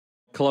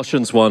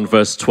Colossians 1,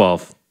 verse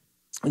 12.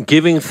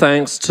 Giving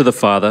thanks to the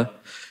Father,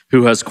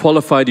 who has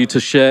qualified you to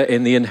share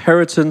in the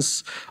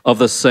inheritance of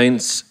the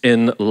saints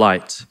in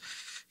light.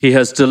 He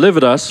has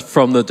delivered us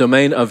from the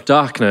domain of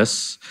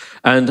darkness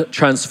and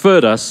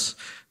transferred us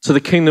to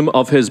the kingdom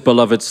of his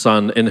beloved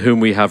Son, in whom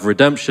we have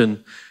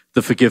redemption,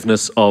 the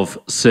forgiveness of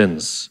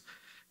sins.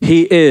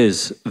 He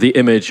is the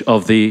image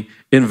of the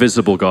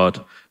invisible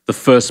God, the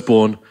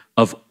firstborn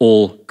of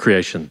all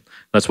creation.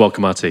 Let's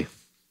welcome Artie.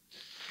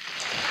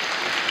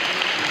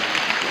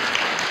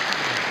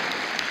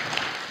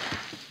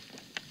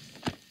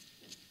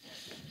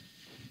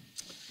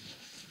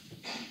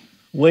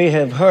 We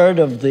have heard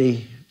of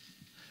the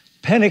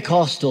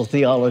Pentecostal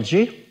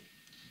theology.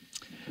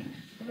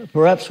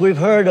 Perhaps we've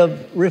heard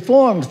of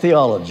Reformed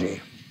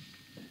theology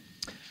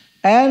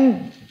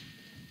and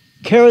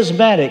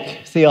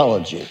charismatic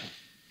theology.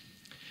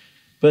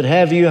 But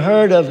have you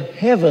heard of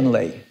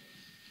heavenly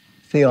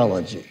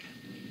theology?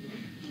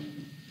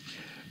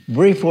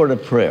 Brief word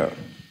of prayer.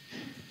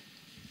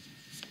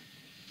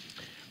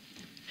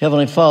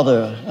 Heavenly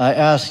Father, I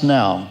ask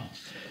now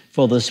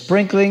for the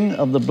sprinkling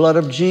of the blood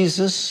of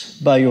Jesus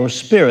by your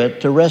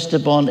Spirit to rest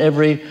upon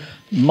every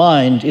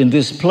mind in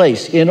this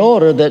place, in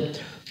order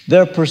that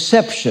their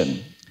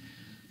perception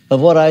of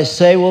what I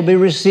say will be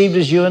received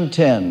as you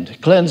intend.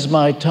 Cleanse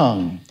my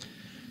tongue,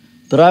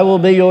 that I will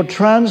be your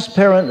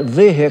transparent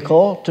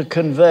vehicle to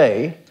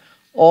convey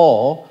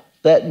all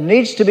that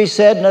needs to be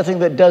said, nothing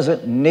that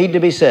doesn't need to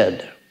be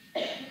said.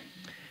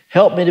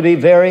 Help me to be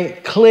very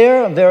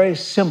clear, very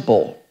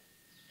simple.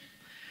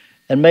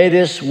 And may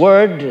this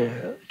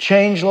word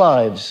change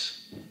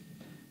lives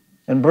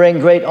and bring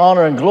great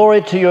honor and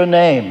glory to your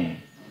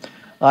name.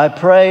 I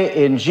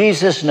pray in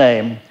Jesus'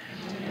 name,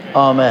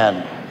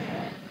 amen.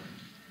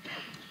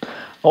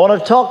 I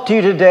want to talk to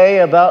you today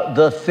about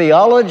the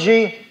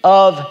theology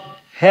of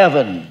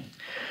heaven.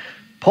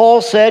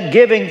 Paul said,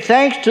 giving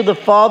thanks to the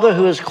Father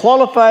who has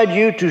qualified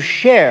you to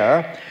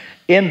share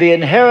in the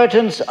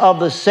inheritance of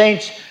the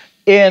saints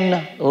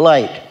in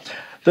light.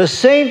 The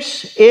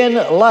saints in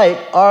light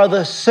are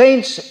the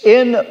saints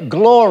in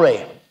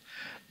glory.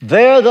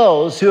 They're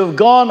those who have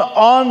gone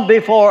on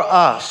before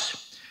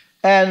us,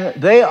 and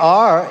they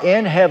are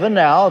in heaven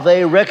now.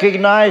 They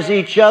recognize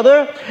each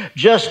other,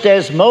 just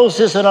as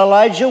Moses and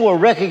Elijah were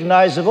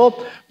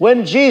recognizable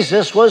when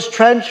Jesus was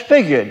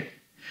transfigured.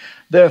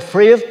 They're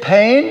free of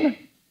pain,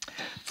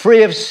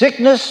 free of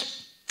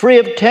sickness, free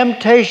of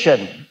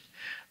temptation.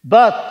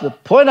 But the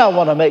point I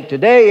want to make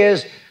today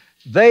is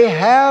they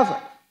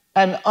have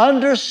an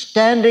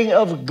understanding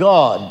of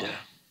God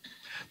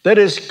that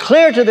is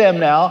clear to them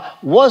now,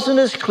 wasn't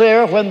as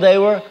clear when they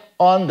were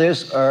on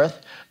this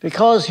earth,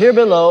 because here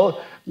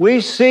below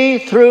we see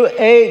through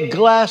a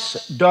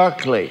glass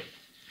darkly.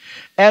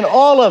 And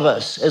all of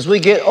us, as we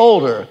get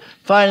older,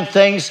 find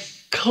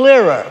things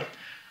clearer.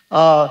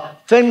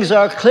 Things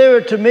are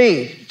clearer to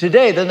me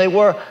today than they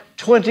were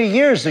 20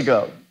 years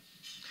ago.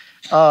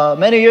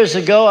 Many years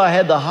ago, I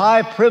had the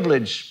high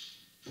privilege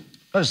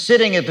of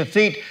sitting at the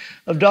feet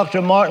of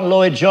Dr. Martin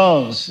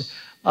Lloyd-Jones.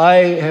 I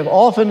have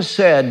often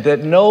said that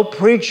no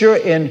preacher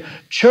in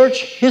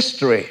church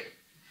history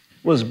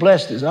was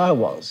blessed as I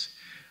was,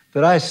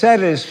 that I sat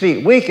at his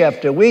feet week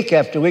after week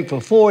after week for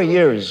 4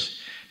 years.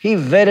 He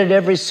vetted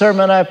every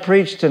sermon I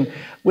preached, and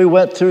we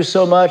went through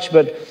so much.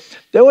 But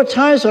there were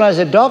times when I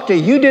said, Doctor,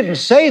 you didn't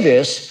say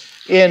this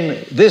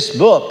in this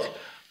book.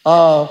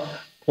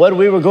 When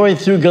we were going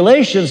through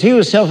Galatians, he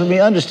was helping me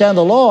understand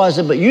the law. I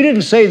said, but you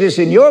didn't say this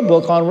in your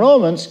book on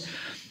Romans.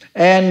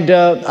 And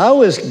I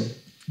was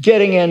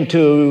getting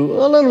into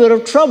a little bit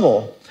of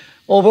trouble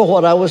over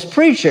what I was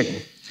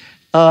preaching.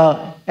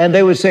 And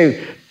they would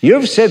say,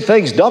 you've said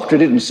things doctor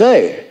didn't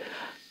say.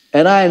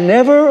 And I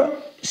never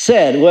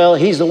said, well,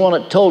 he's the one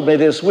that told me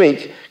this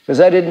week,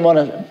 because I didn't want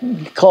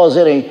to cause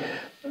any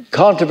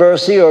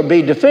controversy or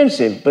be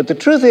defensive. But the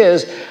truth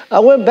is, I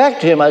went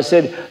back to him. I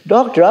said,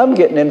 Doctor, I'm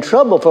getting in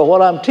trouble for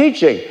what I'm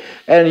teaching.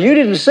 And you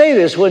didn't say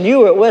this when you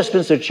were at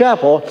Westminster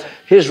Chapel.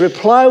 His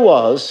reply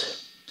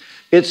was,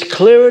 it's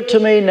clearer to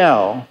me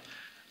now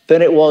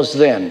than it was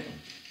then.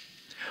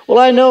 Well,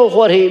 I know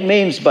what he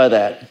means by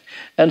that.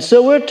 And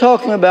so we're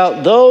talking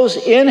about those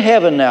in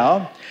heaven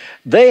now.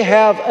 They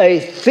have a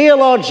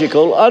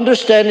theological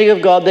understanding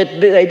of God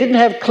that they didn't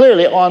have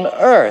clearly on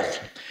earth.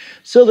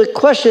 So the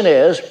question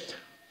is,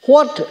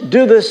 what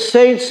do the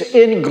saints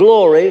in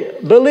glory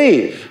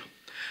believe?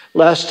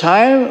 Last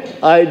time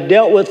I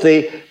dealt with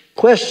the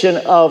question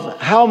of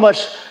how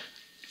much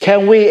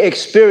can we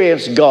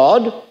experience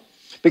God,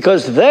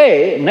 because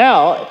they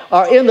now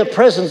are in the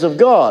presence of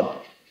God.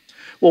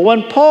 Well,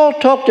 when Paul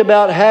talked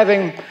about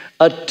having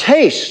a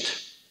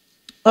taste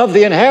of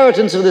the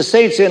inheritance of the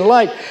saints in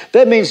light,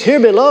 that means here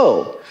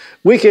below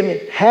we can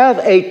have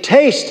a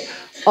taste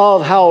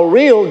of how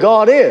real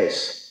God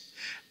is,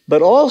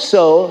 but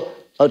also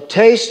a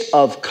taste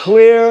of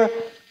clear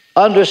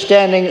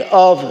understanding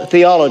of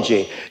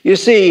theology. You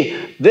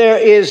see, there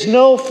is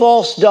no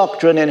false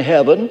doctrine in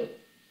heaven.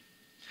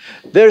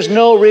 There's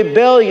no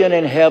rebellion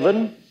in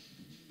heaven.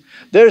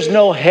 There's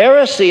no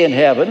heresy in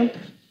heaven.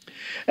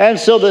 And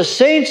so the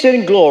saints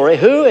in glory,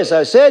 who, as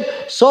I said,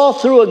 saw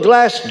through a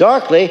glass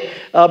darkly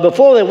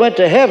before they went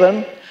to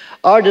heaven,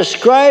 are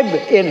described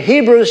in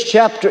Hebrews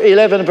chapter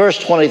 11, verse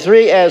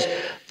 23 as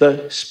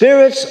the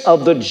spirits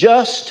of the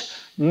just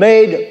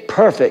made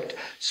perfect,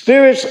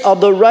 spirits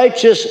of the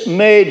righteous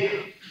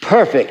made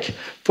perfect.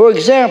 For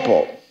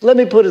example, let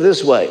me put it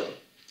this way.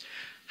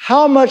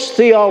 How much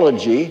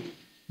theology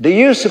do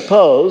you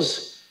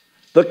suppose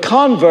the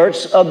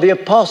converts of the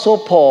Apostle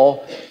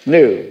Paul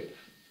knew?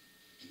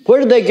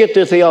 Where did they get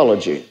their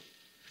theology?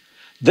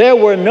 There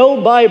were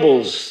no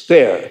Bibles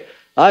there.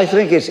 I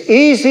think it's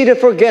easy to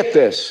forget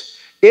this.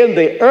 In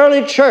the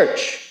early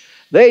church,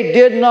 they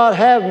did not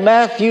have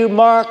Matthew,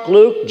 Mark,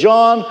 Luke,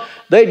 John.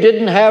 They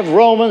didn't have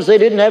Romans. They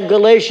didn't have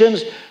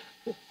Galatians.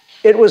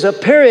 It was a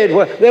period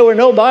where there were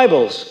no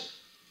Bibles.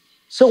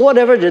 So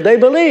whatever did they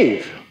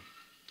believe?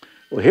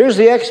 Well, here's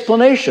the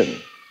explanation.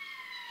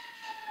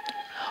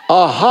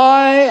 A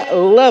high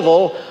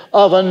level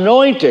of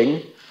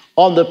anointing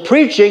on the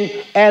preaching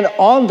and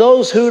on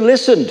those who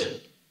listened.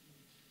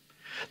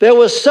 There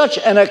was such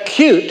an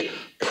acute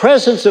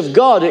presence of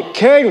God. It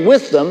carried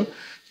with them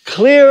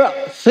clear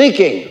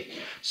thinking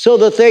so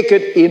that they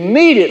could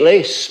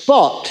immediately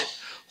spot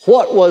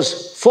what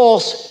was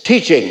false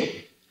teaching.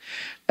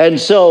 And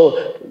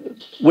so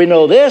we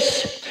know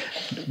this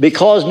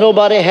because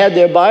nobody had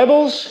their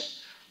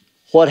Bibles.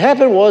 What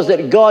happened was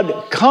that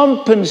God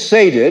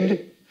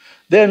compensated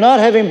their not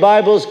having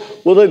Bibles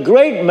with a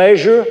great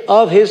measure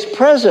of His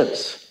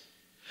presence.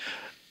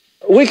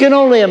 We can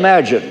only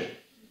imagine.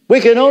 We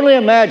can only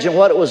imagine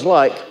what it was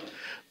like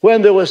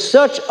when there was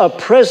such a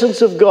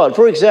presence of God.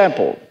 For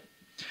example,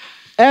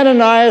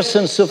 Ananias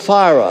and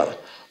Sapphira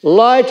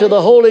lied to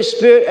the Holy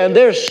Spirit and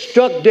they're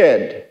struck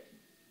dead.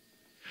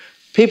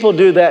 People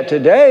do that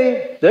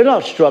today. They're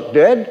not struck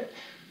dead.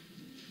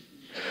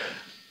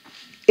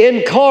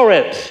 In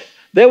Corinth,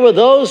 there were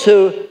those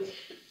who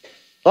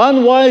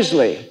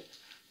unwisely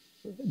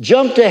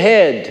jumped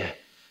ahead,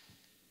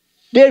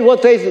 did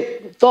what they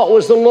thought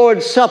was the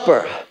Lord's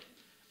Supper,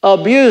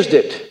 abused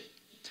it,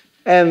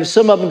 and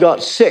some of them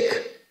got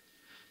sick.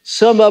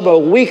 Some of them are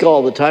weak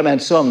all the time,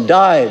 and some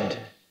died.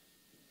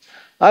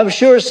 I'm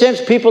sure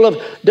since people have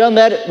done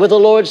that with the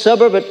Lord's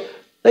Supper, but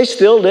they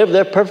still live,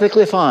 they're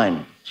perfectly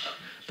fine.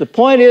 The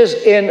point is,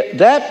 in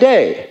that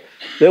day,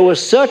 there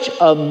was such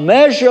a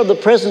measure of the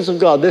presence of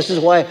God. This is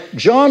why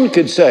John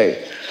could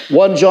say,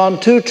 1 John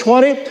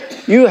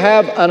 2:20, you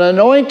have an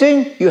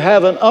anointing, you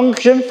have an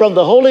unction from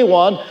the Holy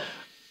One,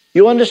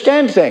 you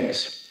understand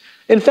things.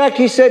 In fact,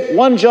 he said,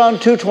 1 John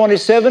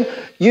 2:27,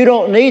 you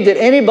don't need that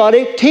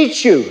anybody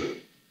teach you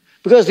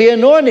because the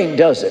anointing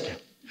does it.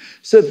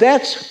 So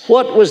that's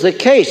what was the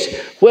case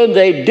when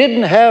they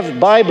didn't have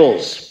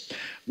Bibles.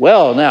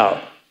 Well,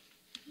 now,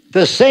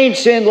 the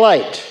saints in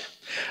light,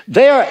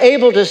 they are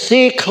able to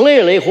see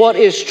clearly what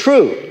is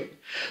true.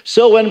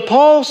 So when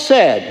Paul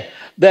said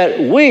that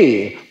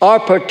we are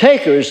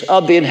partakers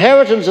of the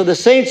inheritance of the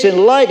saints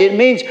in light, it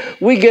means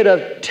we get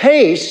a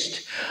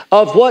taste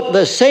of what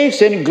the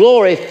saints in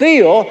glory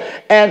feel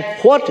and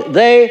what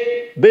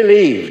they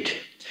believed.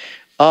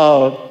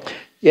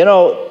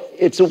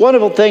 It's a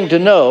wonderful thing to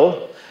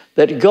know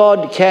that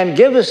God can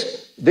give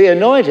us the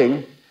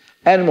anointing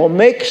and will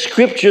make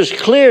scriptures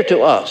clear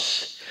to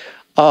us.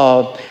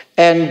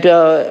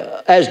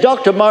 As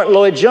Dr. Martin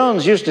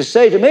Lloyd-Jones used to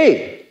say to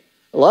me,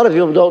 a lot of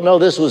people don't know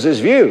this was his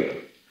view.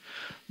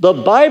 The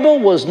Bible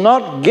was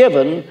not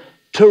given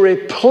to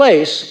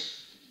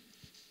replace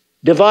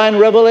divine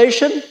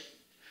revelation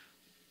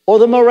or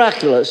the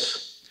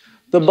miraculous.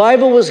 The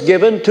Bible was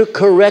given to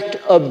correct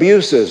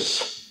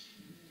abuses.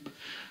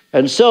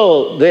 And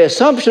so the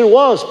assumption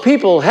was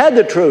people had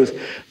the truth,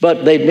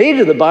 but they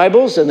needed the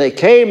Bibles, and they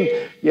came,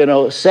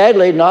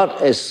 sadly,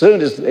 not as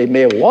soon as they may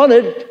have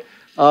wanted,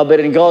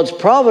 but in God's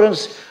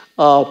providence.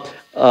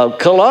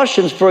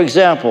 Colossians, for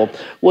example,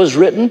 was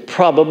written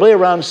probably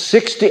around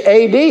 60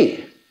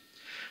 A.D.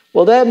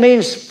 Well, that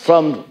means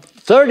from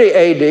 30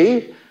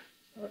 A.D.,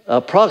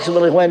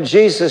 approximately when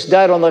Jesus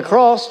died on the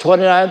cross,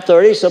 29,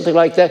 30, something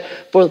like that,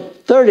 for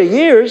 30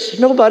 years,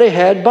 nobody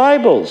had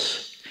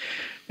Bibles.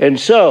 And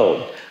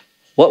so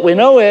what we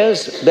know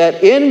is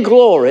that in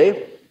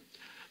glory,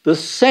 the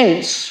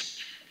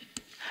saints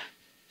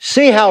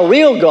see how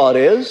real God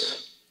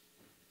is.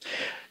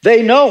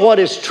 They know what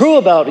is true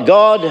about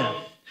God.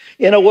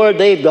 In a word,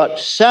 they've got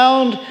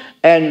sound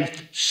and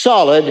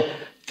solid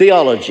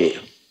theology.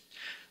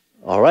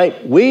 All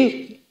right,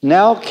 we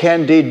now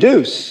can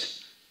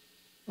deduce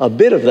a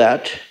bit of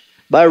that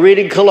by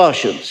reading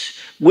Colossians.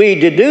 We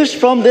deduce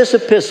from this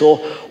epistle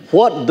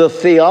what the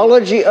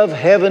theology of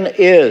heaven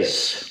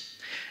is.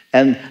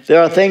 And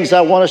there are things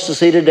I want us to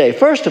see today.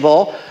 First of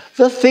all,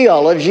 the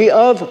theology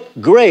of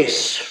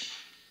grace.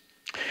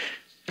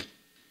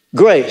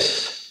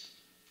 Grace.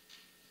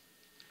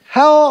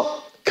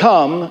 How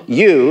come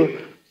you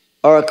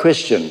are a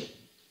Christian?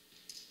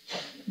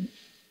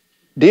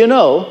 Do you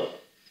know?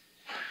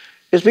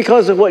 It's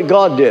because of what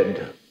God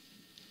did.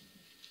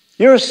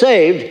 You're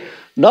saved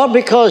not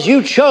because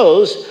you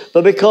chose,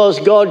 but because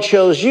God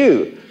chose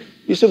you.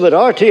 You said, but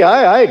RT,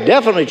 I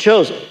definitely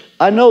chose it.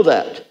 I know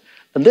that.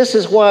 And this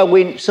is why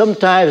we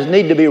sometimes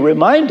need to be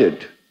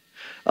reminded.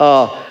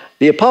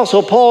 The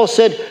Apostle Paul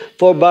said,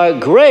 for by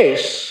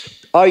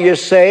grace are you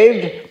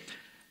saved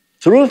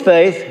through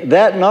faith,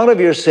 that not of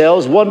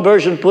yourselves. One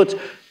version puts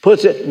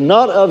it,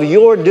 not of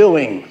your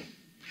doing.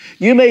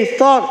 You may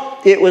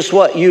thought it was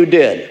what you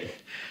did.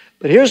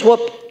 But here's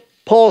what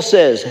Paul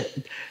says,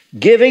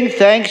 giving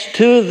thanks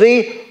to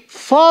the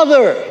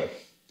Father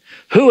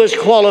who has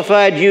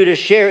qualified you to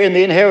share in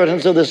the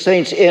inheritance of the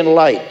saints in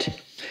light.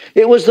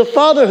 It was the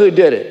Father who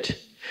did it.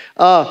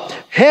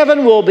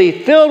 Heaven will be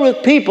filled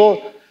with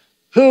people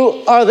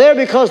who are there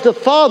because the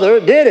Father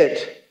did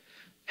it.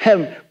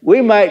 And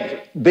we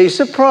might be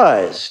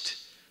surprised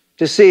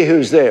to see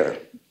who's there.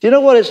 Do you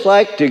know what it's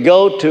like to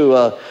go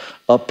to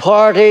a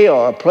party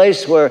or a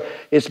place where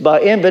it's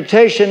by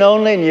invitation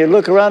only, and you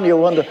look around and you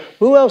wonder,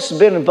 who else has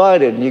been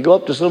invited? And you go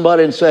up to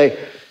somebody and say,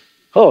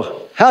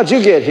 oh, how'd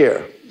you get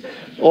here?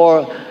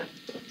 Or,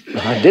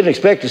 I didn't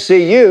expect to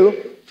see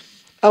you.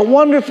 I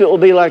wonder if it will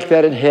be like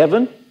that in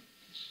heaven.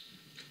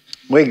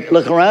 We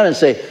look around and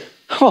say,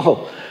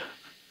 oh,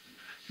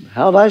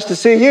 how nice to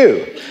see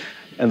you.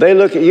 And they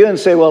look at you and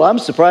say, well, I'm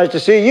surprised to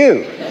see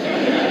you.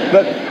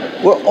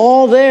 But we're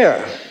all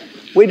there.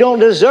 We don't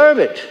deserve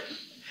it.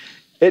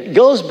 It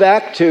goes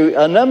back to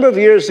a number of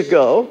years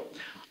ago.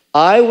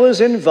 I was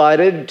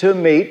invited to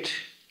meet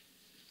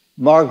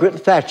Margaret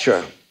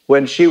Thatcher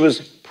when she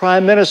was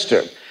Prime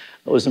Minister.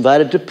 I was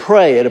invited to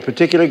pray at a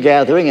particular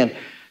gathering,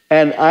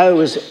 and I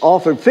was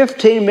offered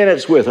 15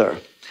 minutes with her.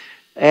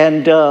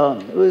 And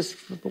it was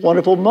a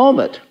wonderful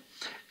moment.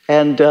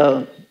 And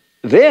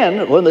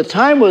then, when the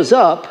time was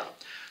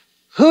up,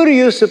 who do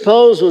you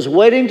suppose was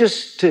waiting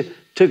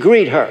to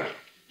greet her?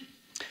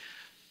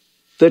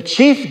 The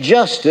Chief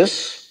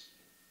Justice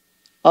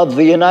of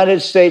the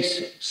United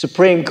States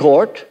Supreme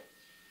Court,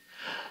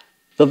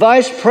 the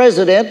Vice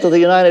President of the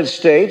United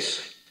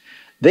States,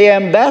 the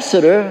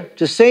ambassador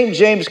to St.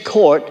 James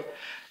Court.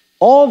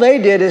 All they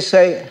did is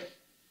say,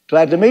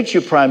 glad to meet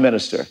you, Prime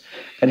Minister.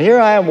 And here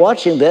I am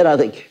watching that. I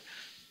think,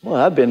 well,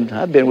 I've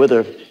been with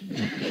her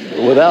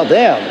without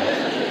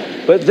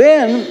them. But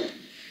then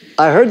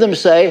I heard them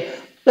say,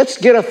 let's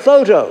get a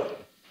photo.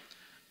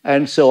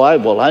 And so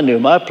I knew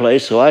my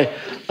place, so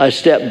I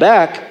stepped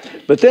back.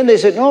 But then they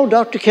said, no,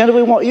 Dr. Kendall,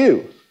 we want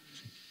you.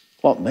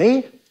 Want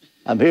me?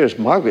 I'm here as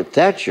Margaret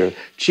Thatcher,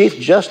 Chief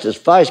Justice,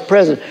 Vice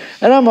President,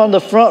 and I'm on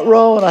the front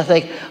row, and I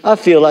think, I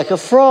feel like a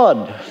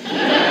fraud.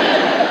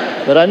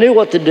 But I knew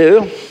what to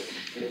do,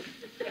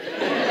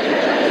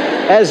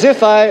 as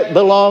if I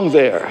belonged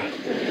there.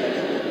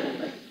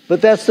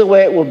 But that's the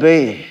way it will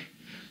be.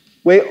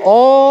 We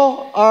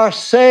all are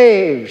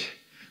saved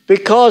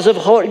because of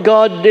what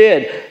God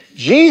did.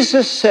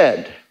 Jesus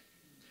said,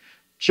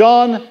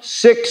 John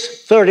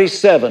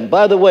 6:37.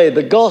 By the way,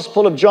 the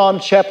Gospel of John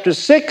chapter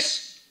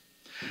 6,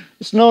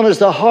 it's known as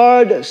the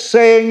hard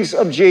sayings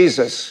of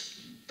Jesus.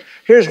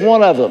 Here's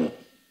one of them.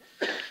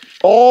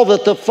 All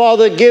that the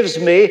Father gives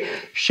me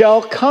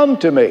shall come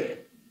to me.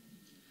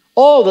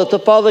 All that the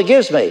Father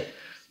gives me.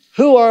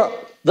 Who are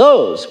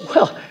those?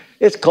 Well,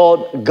 it's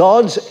called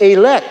God's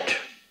elect.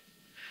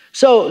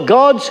 So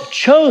God's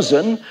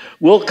chosen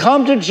will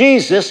come to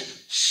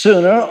Jesus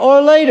sooner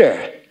or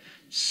later.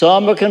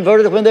 Some are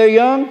converted when they're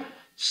young,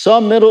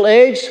 some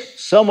middle-aged,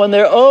 some when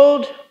they're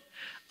old.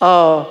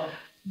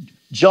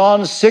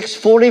 John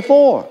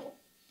 6:44,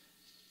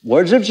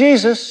 words of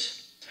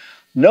Jesus,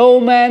 no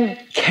man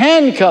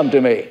can come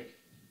to me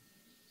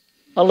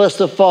unless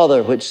the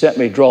Father which sent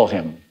me draw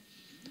him.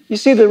 You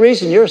see, the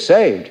reason you're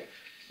saved,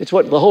 it's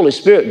what the Holy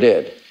Spirit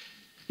did.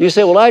 You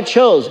say, well, I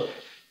chose.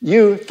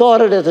 You thought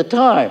it at the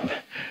time,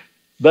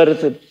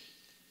 but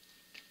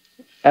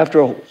after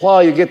a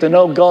while you get to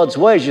know God's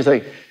ways, you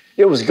think,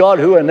 it was God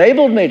who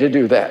enabled me to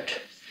do that.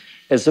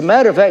 As a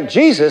matter of fact,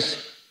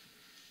 Jesus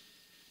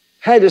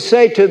had to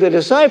say to the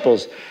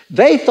disciples,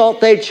 they thought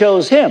they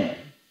chose him.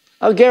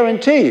 I'll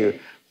guarantee you,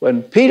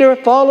 when Peter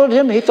followed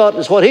him, he thought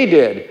it's what he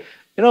did.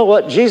 You know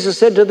what Jesus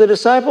said to the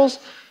disciples?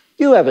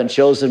 You haven't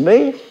chosen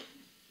me.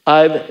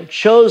 I've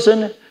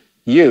chosen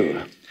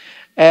you.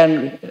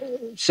 And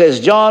says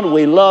John,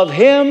 we love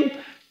him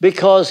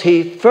because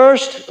he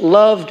first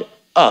loved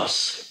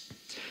us.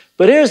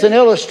 But here's an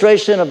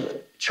illustration of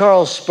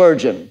Charles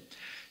Spurgeon.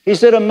 He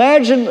said,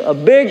 imagine a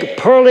big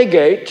pearly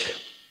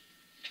gate,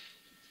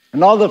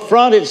 and on the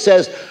front it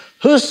says,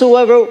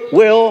 whosoever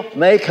will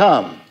may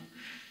come.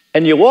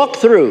 And you walk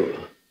through,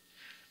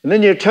 and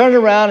then you turn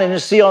around and you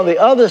see on the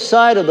other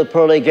side of the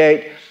pearly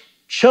gate,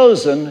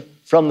 chosen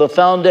from the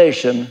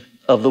foundation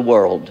of the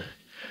world.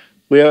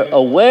 We are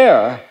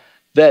aware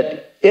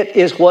that it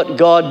is what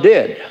God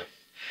did.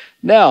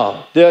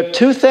 Now, there are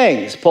two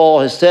things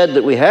Paul has said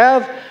that we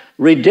have.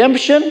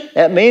 Redemption,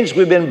 that means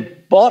we've been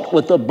bought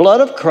with the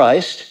blood of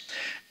Christ.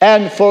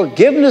 And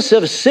forgiveness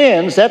of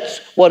sins, that's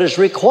what is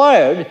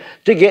required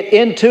to get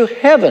into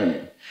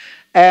heaven.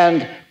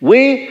 And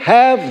we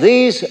have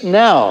these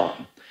now.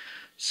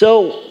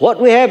 So what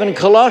we have in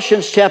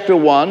Colossians chapter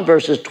 1,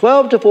 verses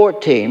 12 to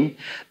 14,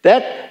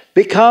 that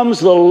becomes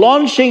the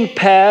launching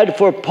pad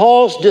for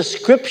Paul's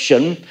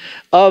description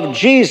of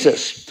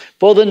Jesus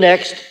for the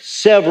next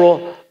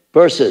several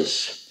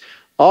verses.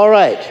 All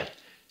right,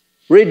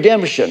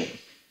 redemption.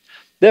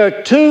 There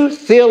are two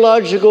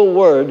theological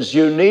words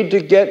you need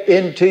to get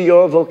into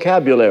your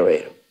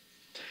vocabulary.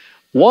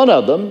 One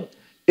of them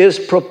is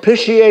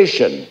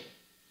propitiation.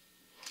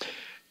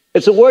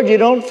 It's a word you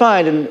don't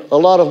find in a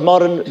lot of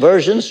modern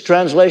versions,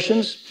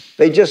 translations.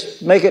 They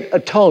just make it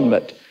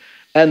atonement,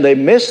 and they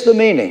miss the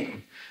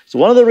meaning. It's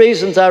one of the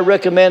reasons I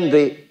recommend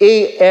the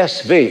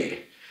ESV.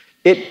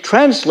 It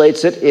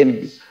translates it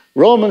in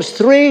Romans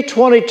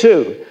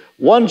 3:22,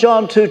 1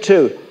 John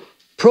 2:2,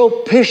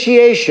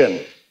 propitiation.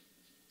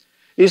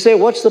 You say,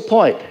 what's the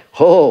point?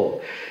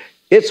 Oh,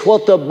 it's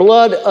what the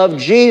blood of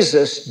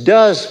Jesus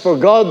does for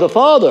God the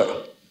Father.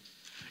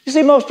 You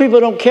see, most people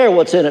don't care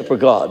what's in it for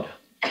God.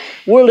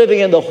 We're living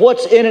in the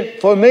what's in it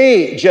for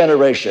me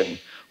generation.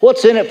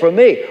 What's in it for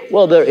me?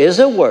 Well, there is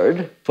a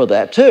word for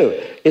that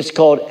too. It's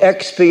called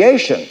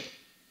expiation.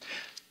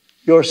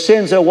 Your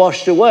sins are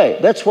washed away.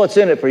 That's what's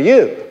in it for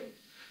you.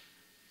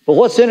 But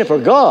what's in it for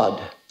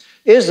God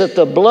is that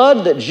the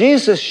blood that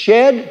Jesus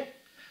shed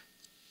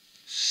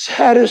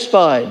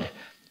satisfied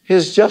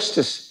his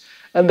justice.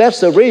 And that's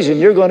the reason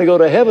you're going to go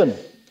to heaven.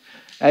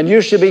 And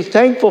you should be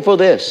thankful for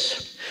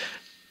this.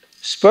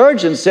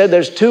 Spurgeon said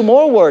there's two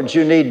more words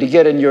you need to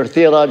get in your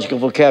theological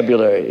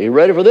vocabulary. Are you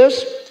ready for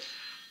this?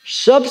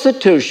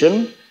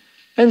 Substitution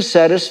and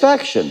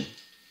satisfaction.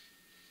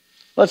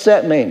 What's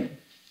that mean?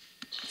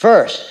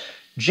 First,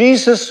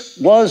 Jesus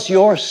was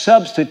your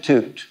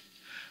substitute.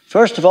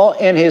 First of all,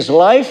 in his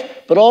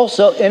life, but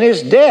also in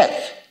his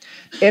death.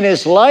 In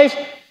his life,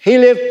 he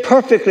lived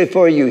perfectly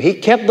for you. He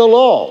kept the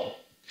law.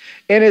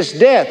 In his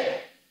death,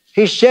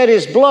 he shed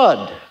his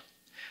blood,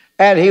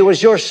 and he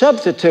was your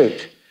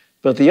substitute.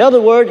 But the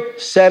other word,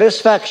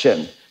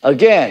 satisfaction.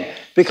 Again,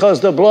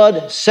 because the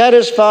blood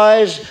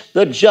satisfies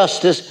the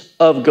justice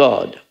of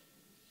God.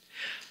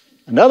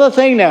 Another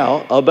thing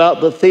now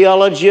about the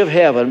theology of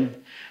heaven,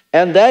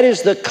 and that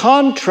is the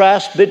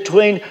contrast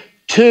between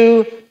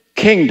two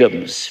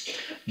kingdoms.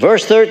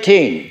 Verse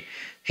 13,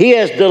 he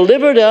has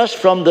delivered us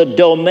from the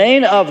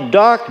domain of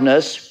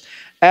darkness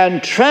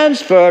and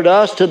transferred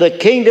us to the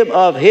kingdom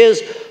of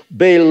his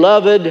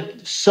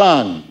beloved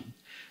Son.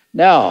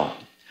 Now,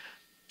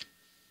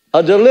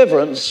 a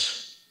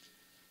deliverance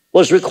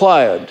was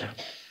required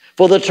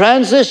for the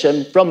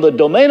transition from the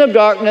domain of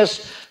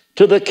darkness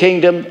to the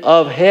kingdom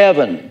of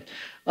heaven.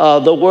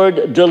 The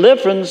word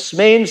deliverance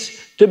means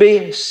to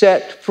be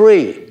set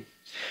free.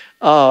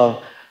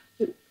 Paul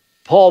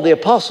the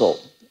Apostle,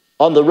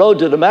 on the road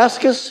to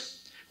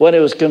Damascus, when he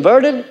was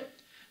converted,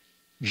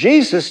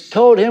 Jesus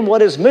told him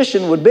what his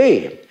mission would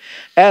be.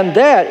 And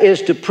that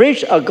is to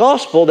preach a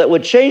gospel that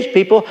would change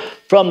people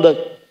from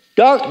the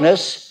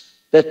darkness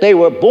that they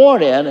were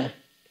born in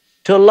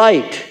to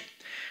light.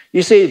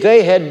 You see,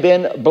 they had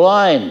been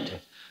blind.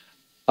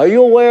 Are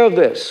you aware of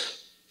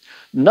this?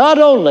 Not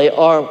only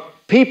are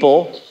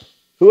people,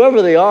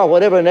 whoever they are,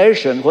 whatever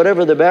nation,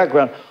 whatever their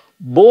background,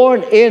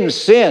 born in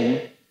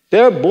sin,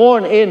 they're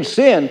born in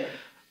sin,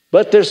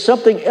 but there's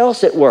something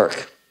else at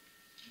work.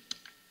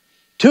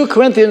 2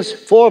 Corinthians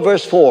 4,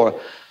 verse 4,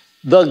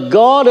 the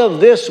God of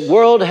this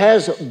world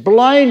has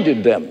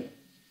blinded them.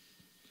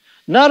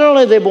 Not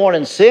only are they born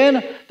in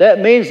sin, that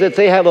means that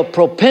they have a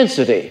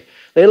propensity.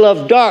 They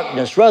love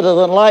darkness rather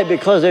than light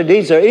because their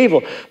deeds are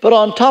evil. But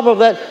on top of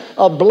that,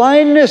 a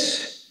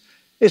blindness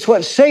is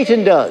what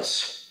Satan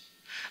does.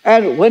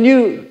 And when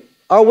you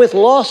are with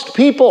lost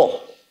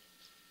people,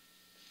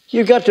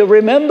 you've got to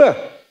remember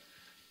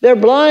they're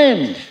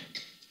blind.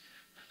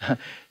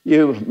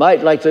 You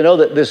might like to know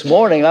that this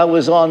morning I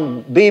was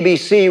on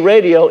BBC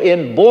radio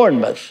in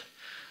Bournemouth.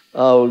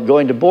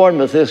 Going to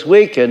Bournemouth this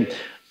week, and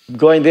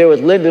going there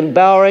with Lyndon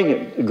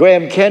Bowering.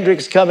 Graham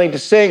Kendrick's coming to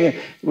sing.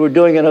 We're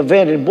doing an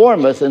event in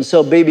Bournemouth, and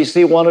so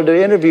BBC wanted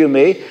to interview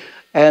me,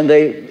 and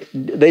they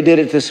did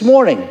it this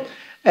morning.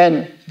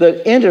 And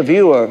the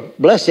interviewer,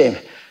 bless him,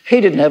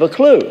 he didn't have a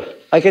clue.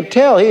 I could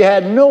tell he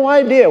had no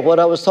idea what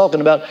I was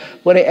talking about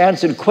when he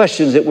answered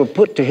questions that were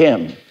put to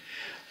him.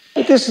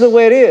 But this is the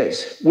way it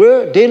is.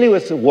 We're dealing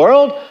with the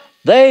world.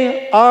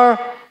 They are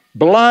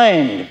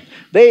blind.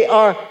 They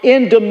are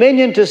in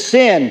dominion to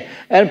sin.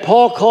 And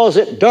Paul calls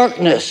it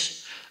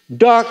darkness.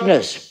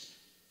 Darkness.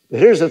 But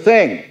here's the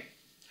thing.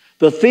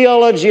 The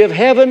theology of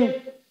heaven,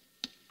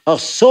 a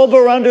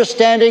sober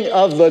understanding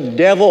of the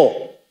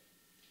devil.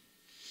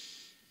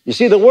 You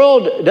see, the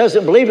world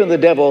doesn't believe in the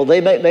devil. They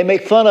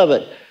make fun of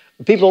it.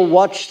 People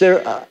watch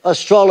their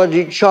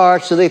astrology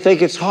charts, so they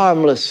think it's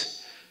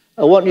harmless.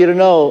 I want you to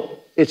know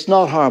it's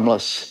not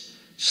harmless.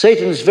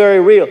 Satan's very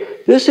real.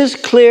 This is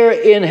clear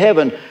in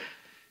heaven.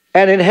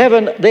 And in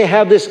heaven, they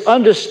have this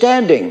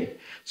understanding.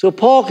 So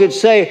Paul could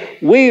say,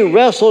 we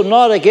wrestle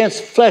not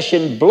against flesh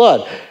and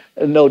blood.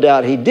 And no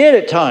doubt he did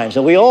at times,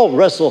 and we all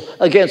wrestle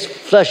against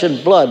flesh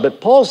and blood.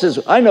 But Paul says,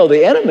 I know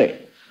the enemy.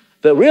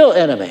 The real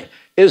enemy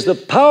is the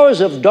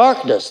powers of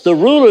darkness, the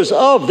rulers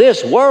of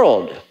this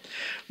world.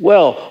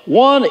 Well,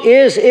 one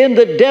is in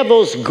the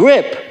devil's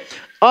grip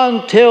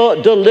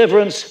until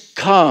deliverance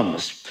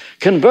comes.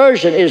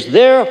 Conversion is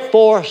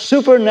therefore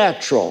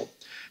supernatural.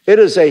 It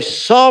is a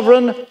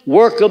sovereign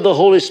work of the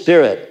Holy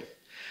Spirit.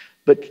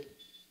 But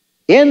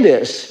in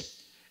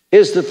this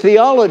is the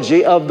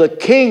theology of the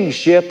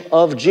kingship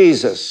of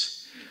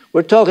Jesus.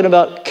 We're talking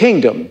about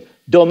kingdom,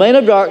 domain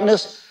of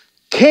darkness,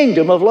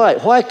 kingdom of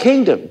light. Why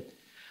kingdom?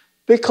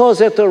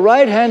 Because at the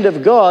right hand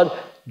of God,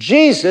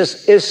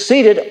 Jesus is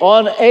seated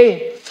on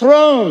a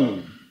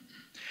throne.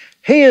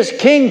 He is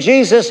King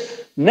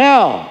Jesus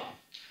now.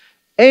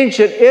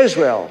 Ancient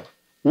Israel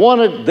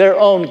wanted their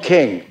own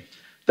king.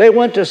 They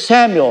went to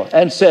Samuel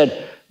and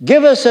said,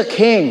 "Give us a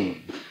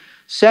king."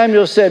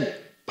 Samuel said,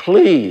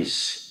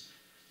 "Please,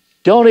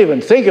 don't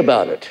even think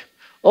about it."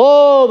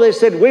 Oh, they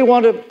said, "We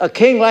want a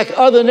king like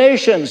other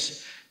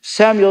nations."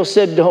 Samuel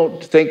said,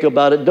 "Don't think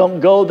about it. Don't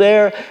go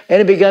there." And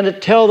he began to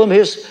tell them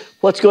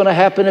what's going to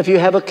happen if you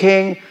have a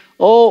king.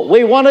 "Oh,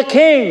 we want a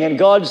king." And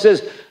God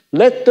says,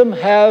 "Let them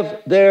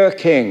have their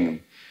king."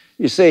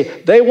 You see,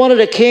 they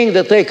wanted a king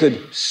that they could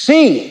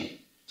see.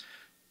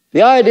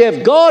 The idea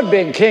of God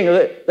being king,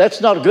 that's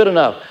not good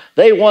enough.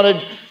 They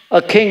wanted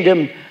a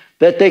kingdom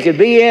that they could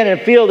be in and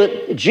feel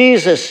that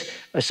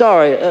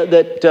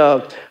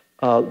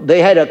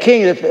they had a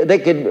king that they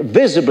could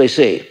visibly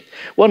see.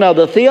 Well, now,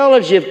 the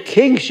theology of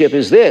kingship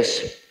is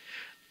this.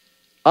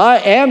 I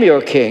am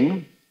your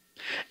king,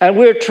 and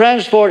we're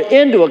transferred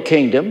into a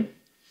kingdom,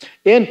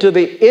 into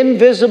the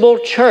invisible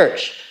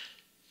church.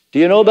 Do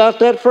you know about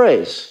that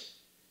phrase?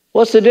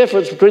 What's the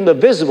difference between the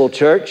visible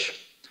church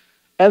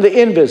and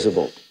the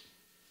invisible?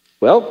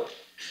 Well,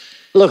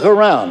 look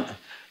around.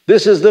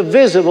 This is the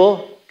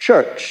visible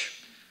church.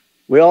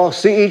 We all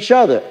see each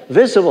other,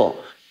 visible.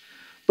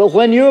 But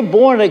when you're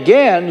born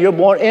again, you're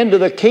born into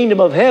the kingdom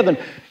of heaven.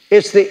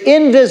 It's the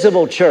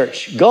invisible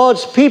church,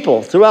 God's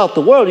people throughout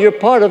the world. You're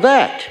part of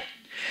that.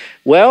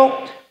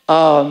 Well,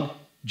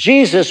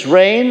 Jesus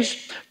reigns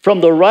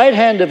from the right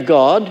hand of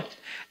God,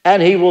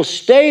 and he will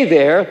stay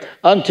there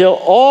until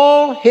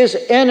all his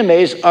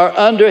enemies are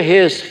under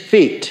his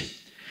feet.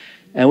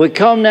 And we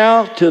come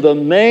now to the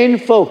main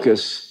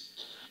focus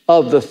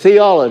of the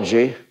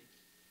theology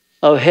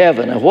of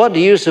heaven. And what do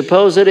you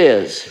suppose it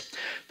is?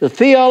 The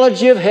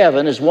theology of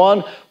heaven is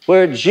one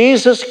where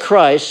Jesus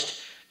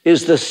Christ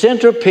is the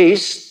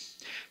centerpiece.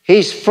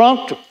 He's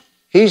front,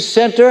 he's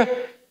center,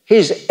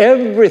 he's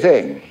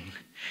everything.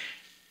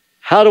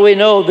 How do we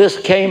know this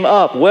came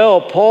up?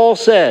 Well, Paul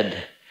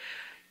said,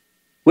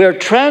 we're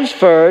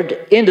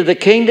transferred into the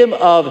kingdom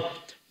of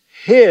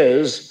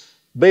his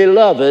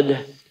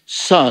beloved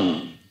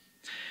Son.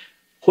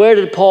 Where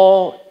did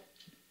Paul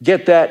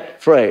get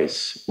that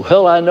phrase?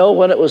 Well, I know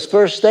when it was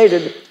first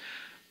stated,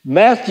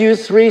 Matthew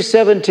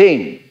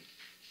 3:17.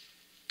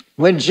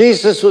 When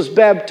Jesus was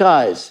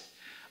baptized,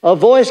 a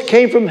voice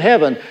came from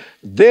heaven,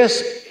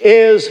 "This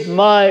is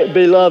my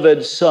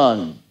beloved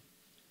Son."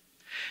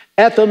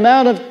 At the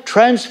Mount of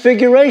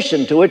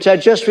Transfiguration, to which I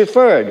just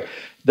referred,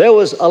 there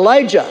was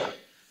Elijah,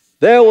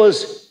 there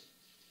was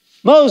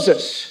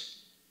Moses,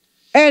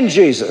 and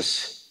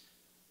Jesus.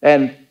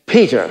 And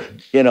Peter,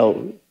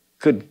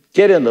 could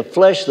get in the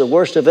flesh the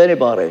worst of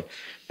anybody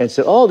and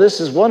said, "Oh,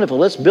 this is wonderful.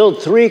 Let's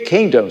build 3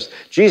 kingdoms."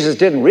 Jesus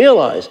didn't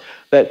realize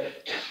that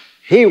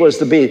he was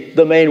to be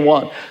the main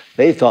one.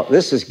 They thought,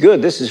 this is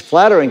good. This is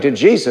flattering to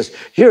Jesus.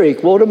 Here he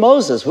quoted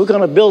Moses. We're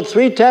going to build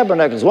 3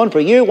 tabernacles, one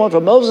for you, one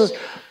for Moses,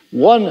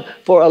 one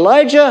for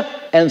Elijah.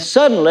 And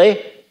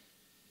suddenly,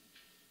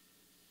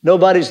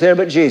 nobody's there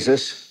but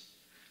Jesus.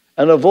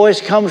 And a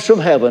voice comes from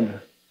heaven.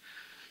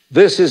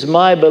 "This is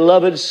my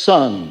beloved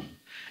Son,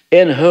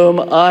 in whom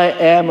I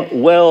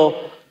am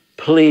well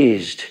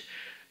pleased."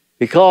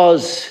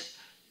 Because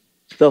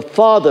the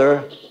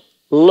Father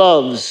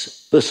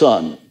loves the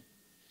Son.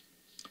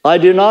 I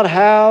do not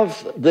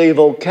have the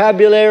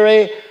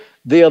vocabulary,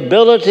 the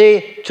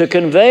ability to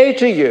convey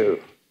to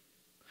you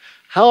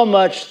how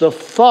much the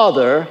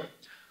Father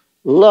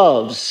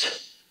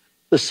loves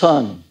the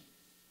Son.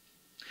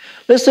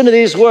 Listen to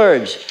these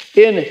words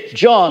in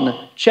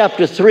John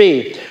chapter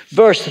 3,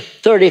 verse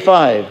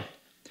 35.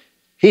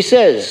 He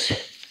says,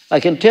 I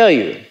can tell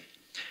you,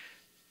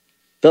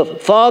 the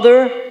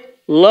Father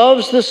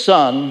loves the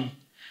Son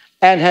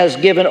and has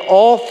given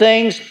all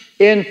things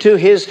into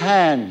his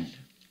hand.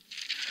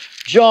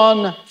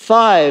 John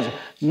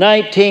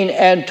 5:19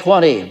 and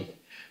 20.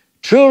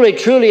 Truly,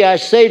 truly, I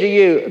say to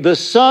you, the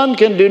Son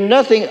can do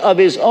nothing of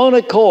his own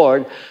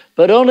accord,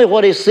 but only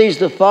what he sees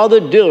the Father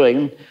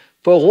doing.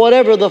 For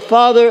whatever the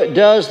Father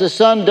does, the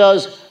Son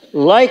does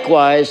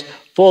likewise,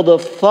 for the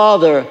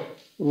Father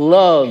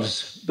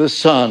loves the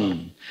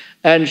Son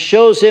and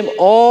shows him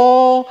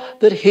all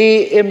that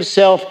he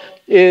himself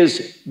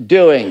is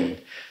doing.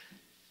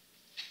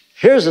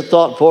 Here's a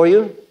thought for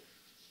you.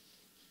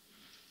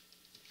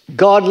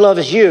 God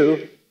loves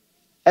you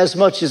as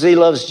much as he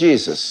loves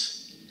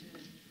Jesus.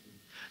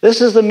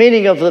 This is the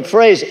meaning of the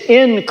phrase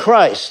 "in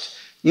Christ,"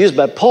 used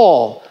by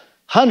Paul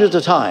hundreds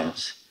of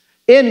times.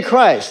 In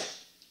Christ.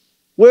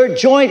 We're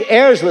joint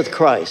heirs with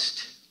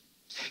Christ.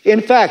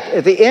 In fact,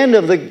 at the end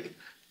of the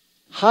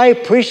high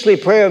priestly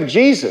prayer of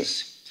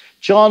Jesus,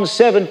 John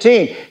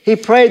 17, he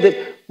prayed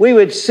that we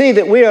would see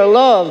that we are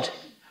loved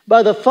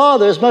by the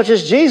Father as much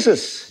as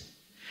Jesus.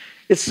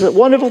 It's a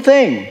wonderful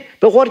thing.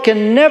 But what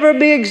can never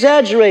be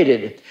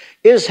exaggerated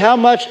is how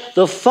much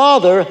the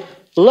Father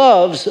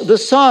loves the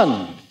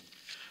Son.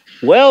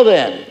 Well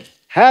then,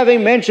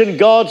 having mentioned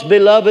God's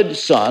beloved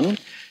Son,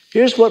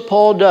 here's what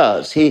Paul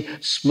does. He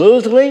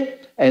smoothly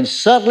and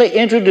subtly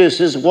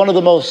introduces one of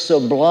the most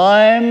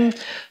sublime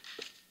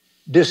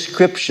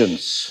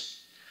descriptions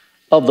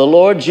of the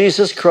Lord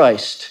Jesus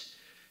Christ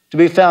to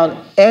be found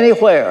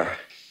anywhere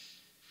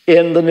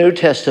in the New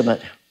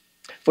Testament.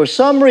 For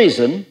some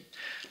reason,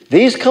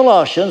 these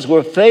Colossians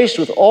were faced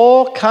with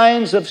all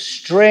kinds of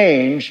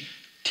strange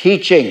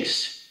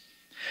teachings.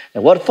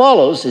 And what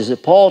follows is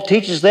that Paul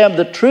teaches them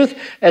the truth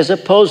as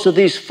opposed to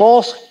these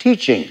false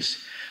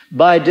teachings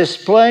by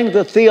displaying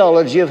the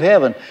theology of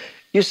heaven.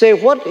 You say,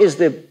 what is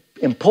the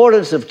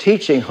importance of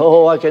teaching?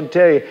 Oh, I can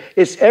tell you,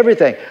 it's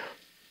everything.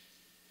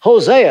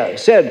 Hosea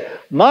said,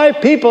 my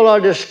people are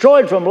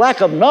destroyed from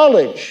lack of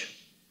knowledge.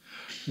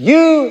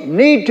 You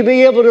need to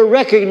be able to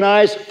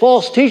recognize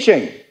false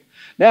teaching.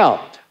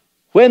 Now,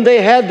 when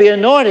they had the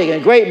anointing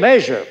in great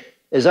measure,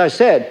 as I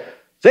said,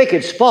 they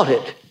could spot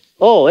it.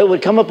 Oh, it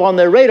would come up on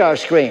their radar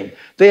screen.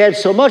 They had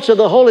so much of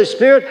the Holy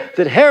Spirit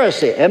that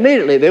heresy,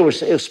 immediately they were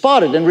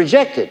spotted and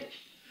rejected.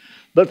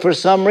 But for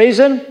some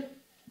reason,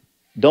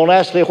 don't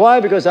ask me why,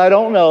 because I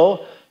don't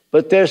know,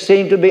 but there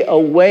seemed to be a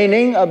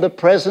waning of the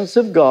presence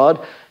of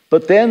God.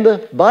 But then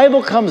the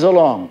Bible comes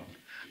along,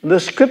 the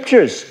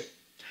Scriptures,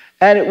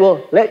 and it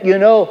will let you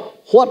know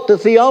what the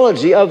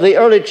theology of the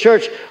early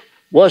church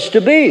was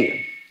to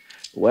be.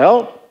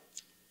 Well,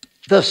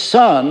 the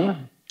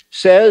Son,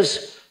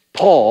 says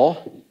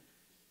Paul,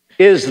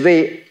 is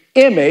the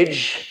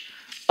image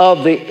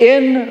of the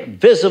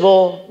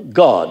invisible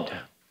God.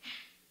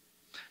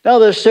 Now,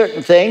 there's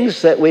certain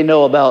things that we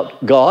know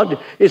about God.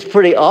 It's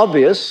pretty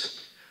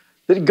obvious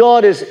that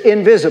God is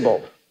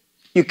invisible.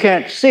 You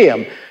can't see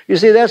him. You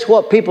see, that's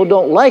what people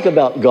don't like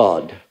about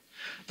God.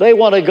 They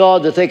want a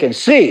God that they can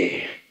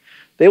see.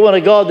 They want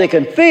a God they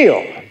can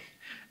feel.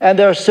 And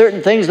there are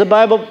certain things the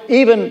Bible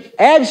even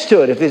adds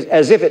to it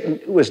as if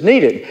it was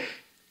needed.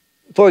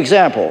 For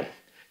example,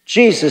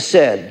 Jesus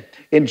said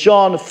in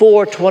John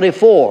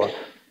 4:24,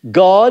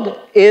 God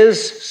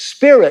is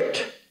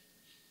spirit.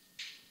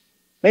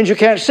 Means you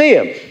can't see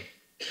him.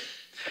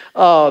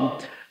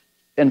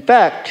 In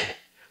fact,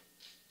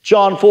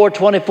 John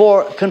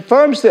 4:24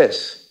 confirms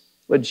this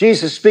when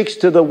Jesus speaks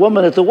to the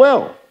woman at the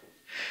well.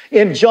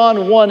 In John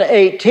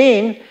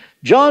 1:18,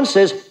 John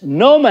says,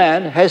 no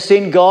man has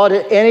seen God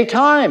at any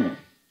time.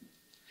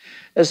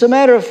 As a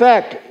matter of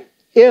fact,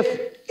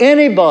 if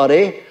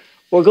anybody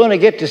were going to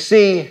get to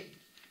see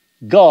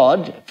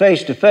God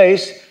face to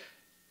face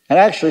and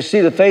actually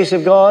see the face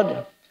of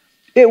God,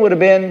 it would have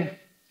been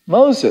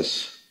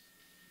Moses.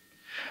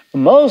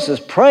 Moses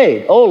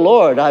prayed, oh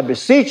Lord, I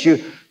beseech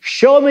you,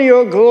 show me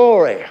your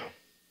glory.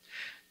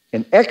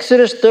 In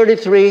Exodus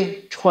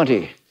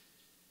 33:20,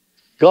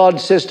 God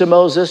says to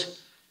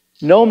Moses,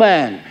 no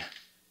man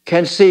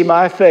can see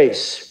my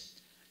face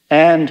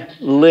and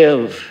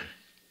live.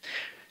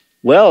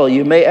 Well,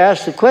 you may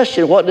ask the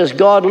question, what does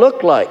God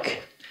look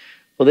like?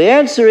 Well, the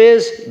answer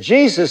is,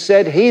 Jesus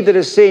said, he that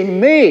has seen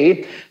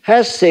me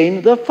has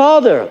seen the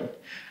Father.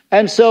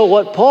 And so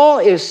what Paul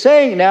is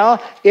saying now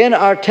in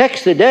our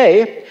text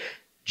today,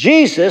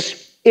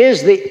 Jesus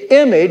is the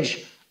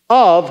image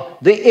of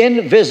the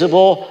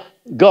invisible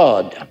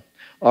God.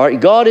 All right,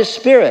 God is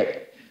spirit.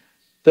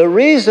 The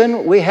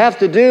reason we have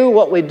to do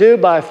what we do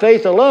by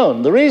faith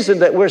alone, the reason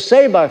that we're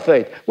saved by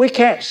faith, we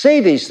can't see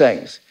these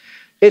things.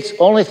 It's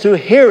only through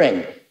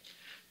hearing,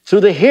 through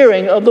the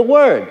hearing of the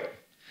Word.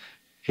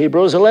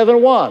 Hebrews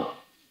 11:1.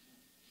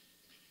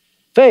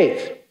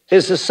 Faith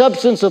is the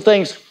substance of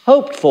things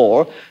hoped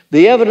for,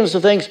 the evidence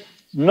of things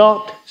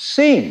not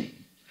seen.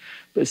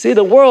 But see,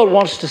 the world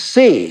wants to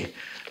see.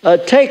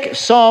 Take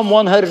Psalm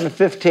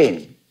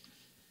 115,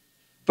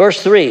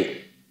 verse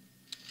 3.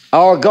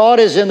 Our God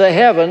is in the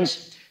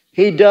heavens.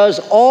 He does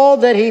all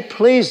that he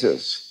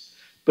pleases.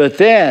 But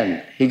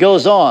then he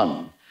goes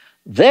on.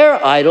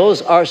 Their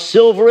idols are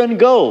silver and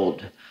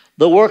gold,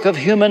 the work of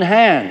human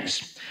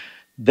hands.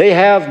 They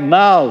have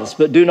mouths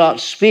but do not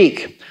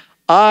speak,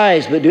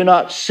 eyes but do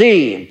not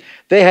see.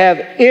 They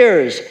have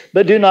ears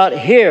but do not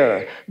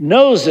hear,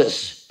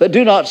 noses but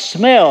do not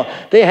smell.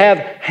 They have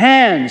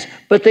hands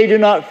but they do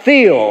not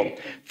feel,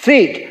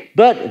 feet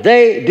but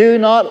they do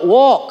not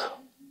walk.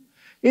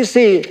 You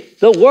see,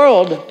 the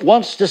world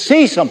wants to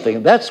see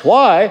something. That's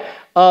why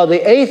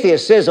the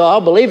atheist says, oh, I'll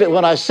believe it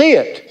when I see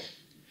it.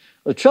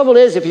 The trouble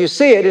is, if you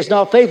see it, it's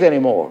not faith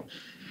anymore.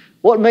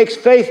 What makes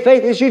faith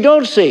faith is you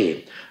don't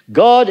see.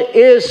 God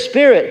is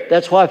spirit.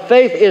 That's why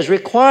faith is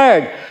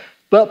required.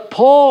 But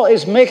Paul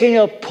is making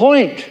a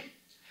point.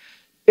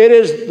 It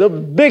is the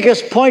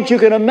biggest point you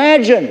can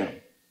imagine.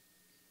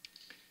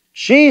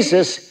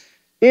 Jesus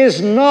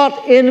is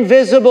not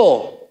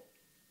invisible.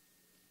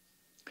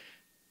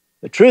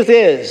 The truth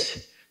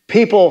is,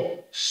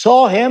 people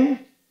saw him.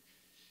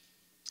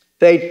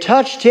 They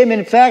touched him.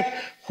 In fact,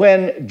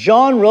 When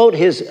John wrote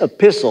his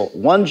epistle,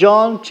 1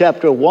 John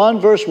chapter 1,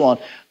 verse 1,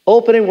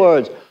 opening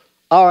words,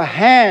 our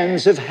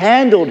hands have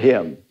handled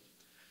him.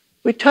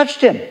 We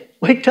touched him.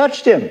 We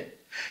touched him.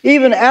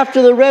 Even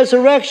after the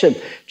resurrection,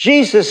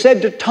 Jesus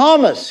said to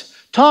Thomas,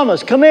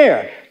 Thomas, come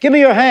here. Give me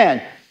your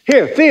hand.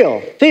 Here,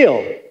 feel.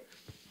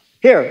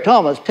 Here,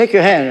 Thomas, take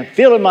your hand and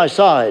feel in my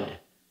side.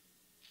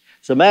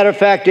 As a matter of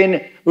fact,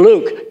 in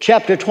Luke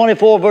chapter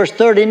 24, verse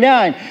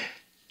 39,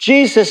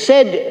 Jesus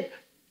said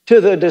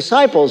to the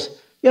disciples,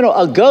 you know,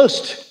 a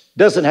ghost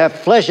doesn't have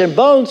flesh and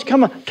bones.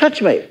 Come on,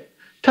 touch me.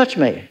 Touch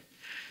me.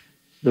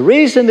 The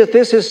reason that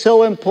this is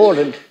so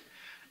important,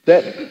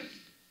 that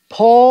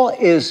Paul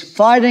is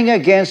fighting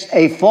against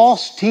a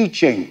false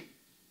teaching.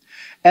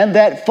 And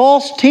that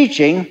false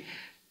teaching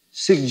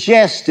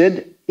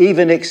suggested,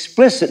 even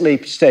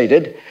explicitly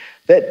stated,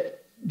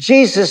 that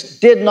Jesus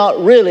did not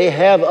really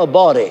have a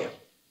body.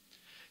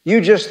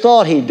 You just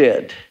thought he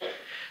did.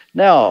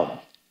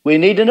 Now, we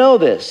need to know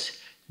this.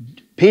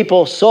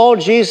 People saw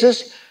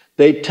Jesus,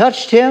 they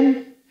touched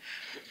him,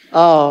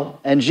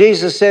 and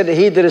Jesus said,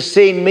 he that has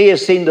seen me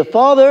has seen the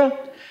Father.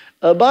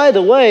 By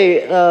the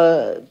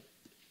way,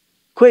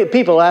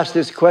 people ask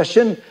this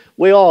question.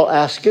 We all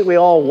ask it. We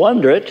all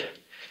wonder it.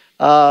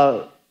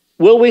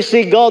 Will we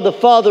see God the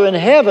Father in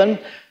heaven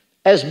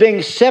as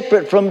being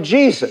separate from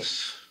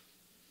Jesus?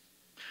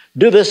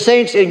 Do the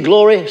saints in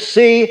glory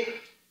see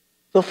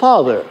the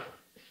Father?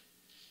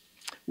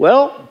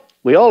 Well,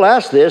 we all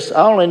ask this.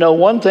 I only know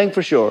one thing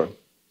for sure.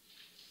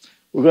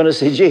 We're going to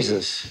see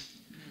Jesus.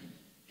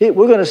 We're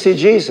going to see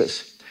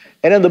Jesus.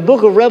 And in the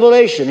book of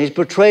Revelation, he's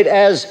portrayed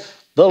as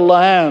the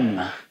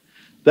Lamb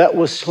that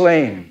was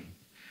slain.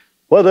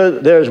 Whether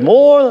there's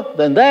more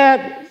than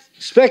that,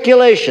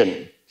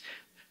 speculation.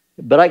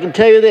 But I can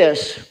tell you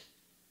this,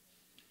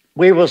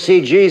 we will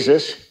see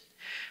Jesus.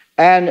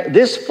 And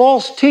this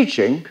false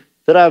teaching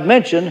that I've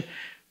mentioned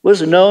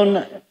was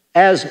known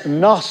as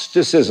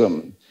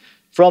Gnosticism,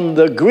 from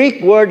the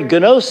Greek word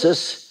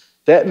gnosis,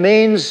 that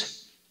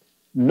means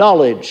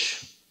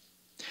knowledge.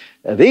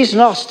 Now, these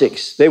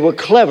Gnostics, they were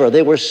clever,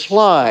 they were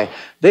sly,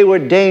 they were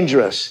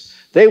dangerous.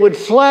 They would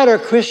flatter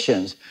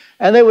Christians,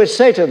 and they would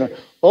say to them,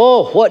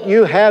 oh, what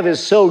you have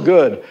is so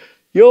good.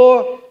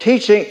 Your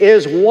teaching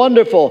is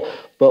wonderful,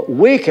 but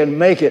we can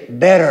make it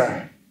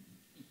better.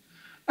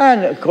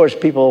 And, of course,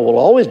 people will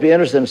always be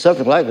interested in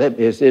something like that.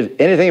 Is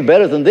anything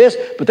better than this?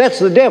 But that's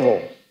the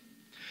devil.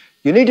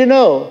 You need to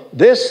know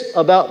this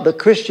about the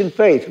Christian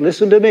faith.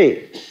 Listen to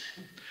me.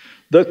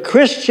 The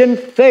Christian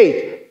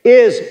faith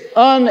is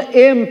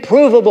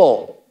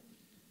unimprovable.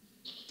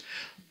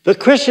 The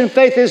Christian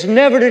faith is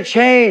never to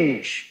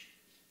change.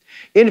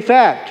 In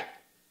fact,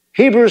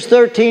 Hebrews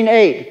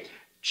 13:8,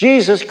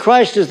 Jesus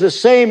Christ is the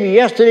same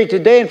yesterday,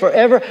 today, and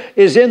forever,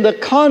 is in the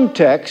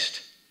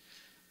context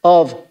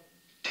of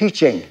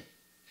teaching.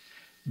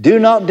 Do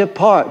not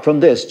depart from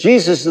this.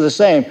 Jesus is the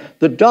same.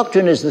 The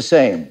doctrine is the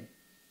same.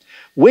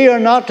 We are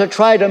not to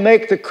try to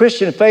make the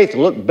Christian faith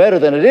look better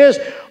than it is.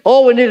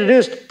 All we need to do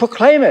is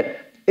proclaim it.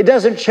 It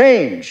doesn't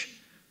change.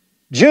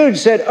 Jude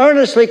said,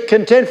 earnestly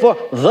contend for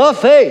the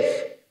faith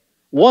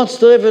once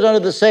delivered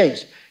unto the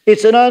saints.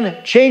 It's an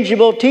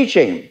unchangeable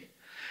teaching.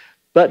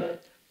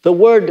 But the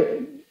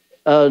word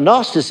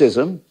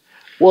Gnosticism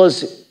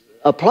was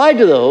applied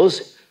to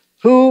those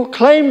who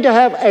claimed to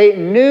have a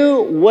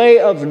new way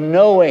of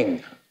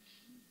knowing.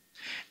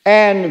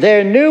 And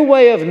their new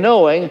way of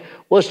knowing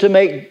was to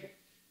make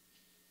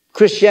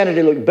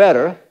Christianity look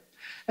better.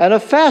 And a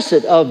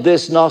facet of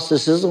this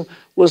Gnosticism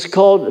was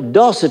called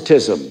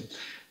Docetism.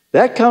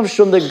 That comes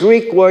from the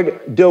Greek word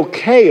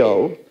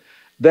dokeo,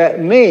 that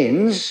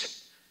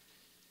means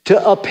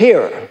to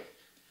appear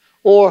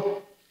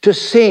or to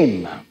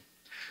seem.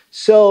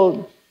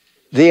 So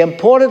the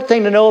important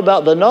thing to know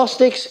about the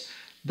Gnostics,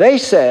 they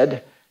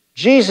said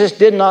Jesus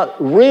did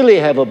not really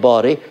have a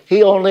body.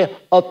 He only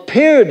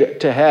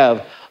appeared to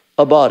have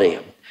a body.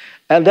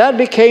 And that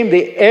became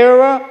the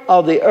era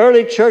of the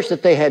early church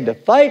that they had to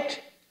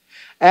fight.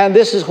 And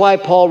this is why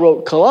Paul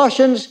wrote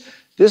Colossians.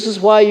 This is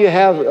why you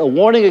have a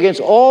warning against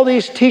all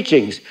these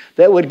teachings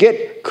that would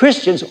get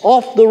Christians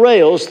off the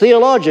rails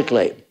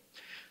theologically.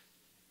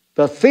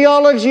 The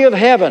theology of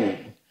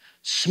heaven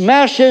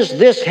smashes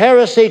this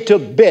heresy to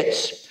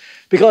bits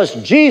because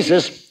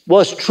Jesus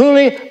was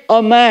truly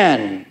a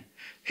man.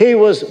 He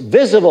was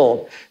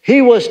visible.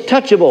 He was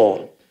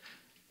touchable.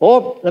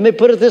 Or let me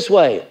put it this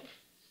way.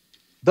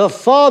 The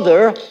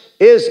Father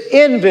is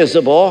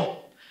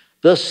invisible.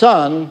 The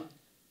Son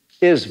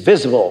is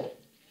visible.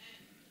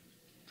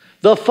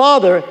 The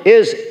Father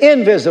is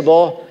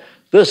invisible.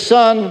 The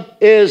Son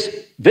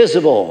is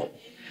visible.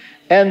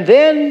 And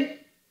then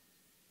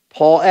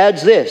Paul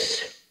adds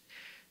this.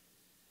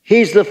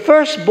 He's the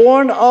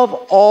firstborn of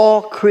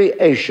all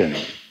creation.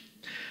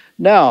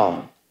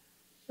 Now,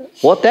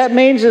 what that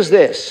means is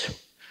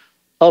this.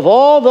 Of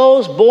all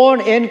those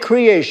born in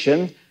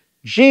creation,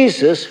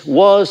 Jesus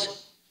was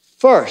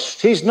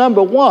first. He's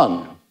number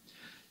one.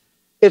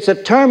 It's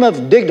a term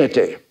of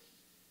dignity.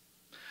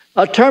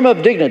 a term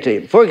of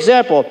dignity. For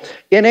example,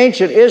 in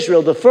ancient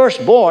Israel, the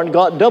firstborn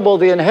got double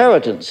the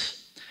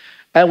inheritance.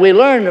 And we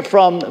learn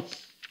from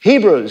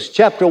Hebrews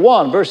chapter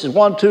 1, verses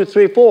 1, 2,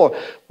 3, 4,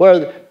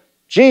 where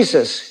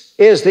Jesus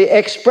is the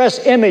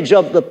express image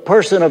of the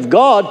person of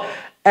God,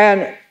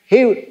 and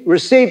he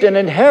received an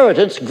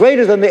inheritance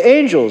greater than the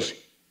angels.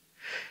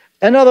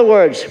 In other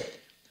words,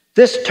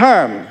 this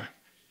term,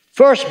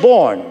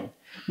 firstborn,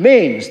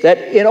 means that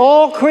in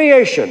all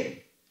creation,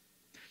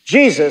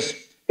 Jesus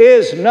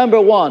is number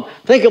one.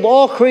 Think of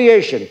all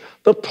creation,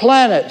 the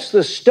planets,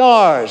 the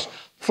stars,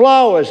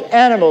 flowers,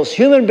 animals,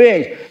 human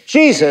beings.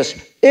 Jesus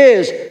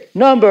is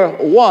number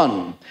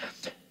one.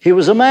 He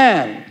was a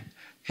man.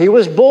 He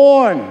was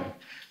born.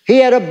 He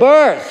had a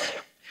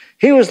birth.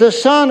 He was the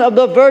son of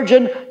the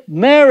Virgin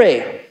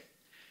Mary.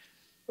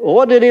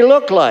 What did he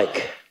look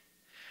like?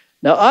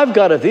 Now, I've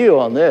got a view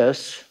on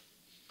this.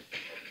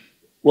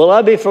 Will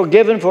I be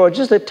forgiven for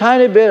just a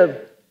tiny bit of,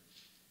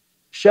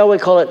 shall we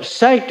call it,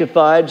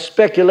 sanctified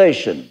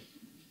speculation?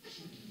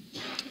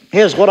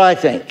 Here's what I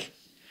think.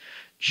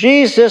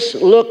 Jesus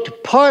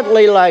looked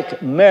partly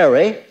like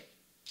Mary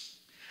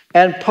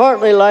and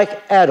partly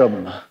like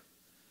Adam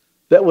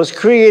that was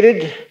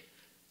created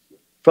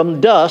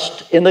from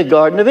dust in the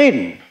Garden of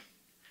Eden.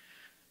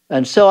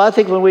 And so I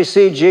think when we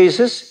see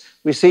Jesus,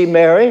 we see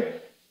Mary,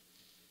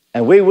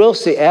 and we will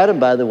see Adam,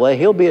 by the way.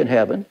 He'll be in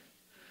heaven.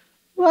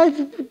 Well,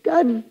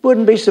 I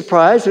wouldn't be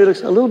surprised. He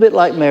looks a little bit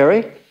like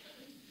Mary, a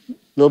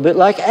little bit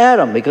like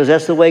Adam, because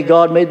that's the way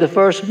God made the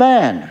first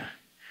man.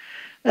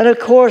 And of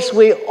course,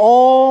 we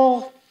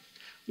all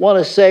want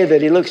to say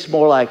that he looks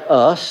more like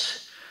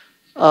us.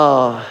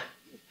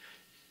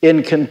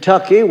 In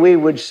Kentucky, we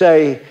would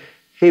say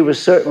he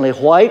was certainly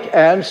white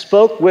and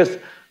spoke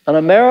with an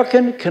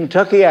American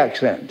Kentucky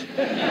accent.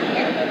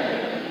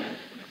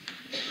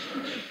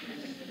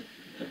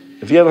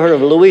 Have you ever heard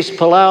of Luis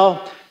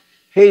Palau?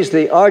 He's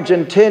the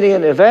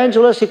Argentinian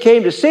evangelist. He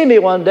came to see me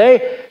one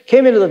day,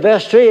 came into the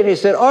vestry, and he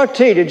said, RT,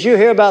 did you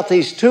hear about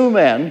these two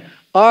men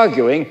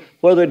arguing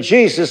whether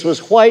Jesus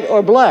was white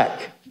or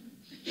black?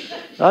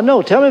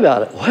 No, tell me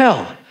about it.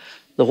 Well,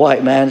 the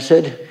white man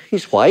said,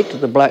 he's white.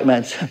 The black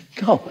man said,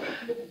 no,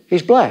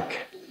 he's black.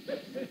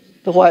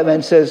 The white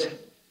man says,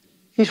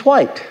 he's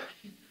white.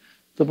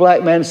 The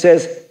black man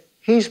says,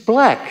 he's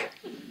black.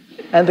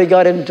 And they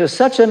got into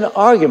such an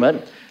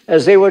argument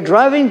as they were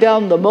driving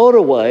down the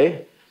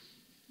motorway.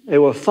 They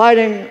were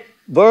fighting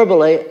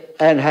verbally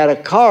and had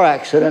a car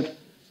accident.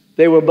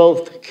 They were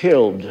both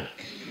killed.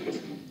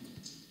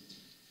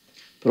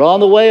 But on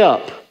the way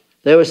up,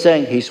 they were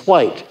saying, he's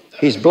white,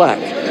 he's black,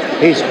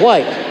 he's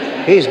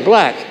white, he's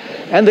black.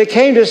 And they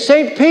came to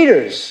St.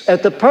 Peter's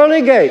at the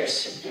pearly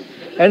gates.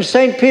 And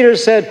St. Peter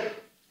said,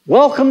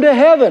 welcome to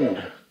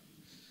heaven.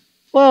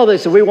 Well, they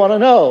said, we want to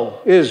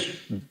know, is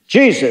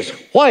Jesus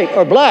white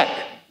or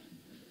black?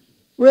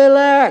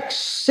 Relax,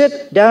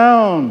 sit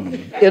down.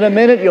 In a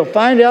minute, you'll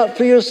find out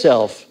for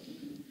yourself.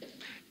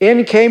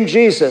 In came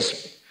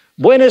Jesus.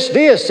 Buenos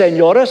dias,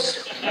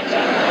 señores.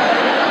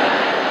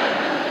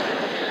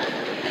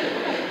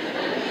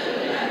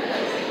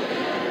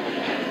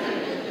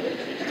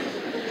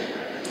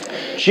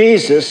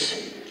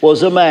 Jesus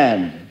was a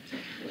man.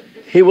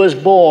 He was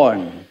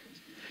born.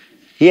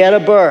 He had a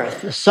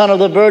birth, the son of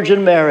the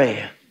Virgin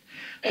Mary.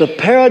 The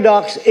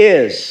paradox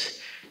is,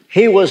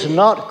 he was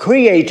not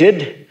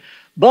created,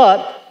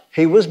 but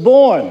he was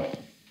born.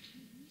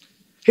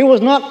 He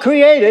was not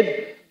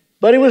created,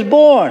 but he was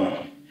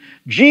born.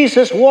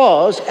 Jesus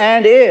was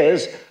and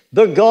is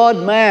the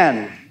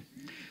God-man.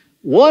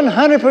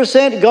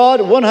 100% God,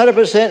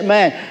 100%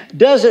 man.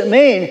 Doesn't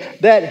mean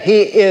that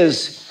he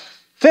is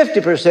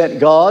 50%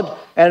 God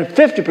and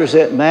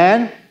 50%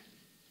 man.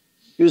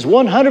 He was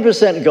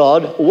 100%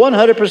 God,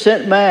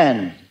 100%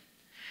 man.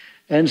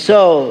 And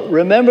so,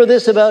 remember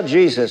this about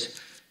Jesus.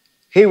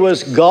 He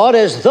was God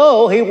as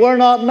though he were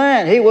not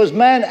man. He was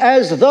man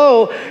as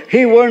though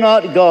he were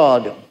not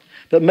God.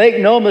 But make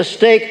no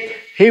mistake,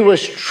 he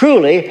was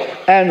truly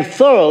and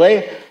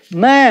thoroughly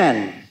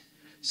man.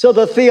 So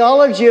the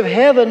theology of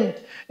heaven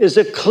is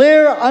a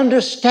clear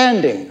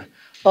understanding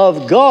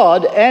of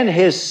God and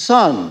his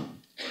Son.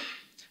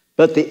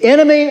 But the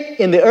enemy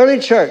in the early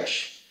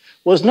church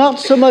was not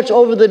so much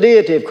over the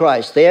deity of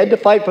Christ. They had to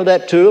fight for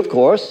that too, of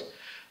course.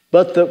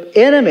 But the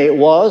enemy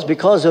was,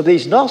 because of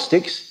these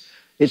Gnostics,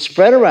 it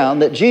spread around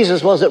that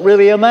Jesus wasn't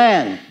really a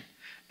man.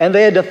 And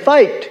they had to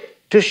fight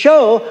to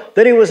show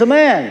that he was a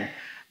man.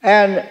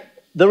 And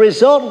the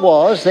result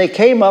was they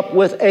came up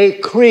with a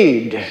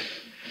creed.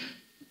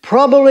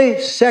 Probably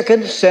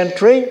 2nd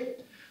century.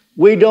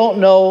 We don't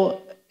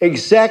know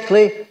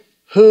exactly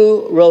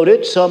who wrote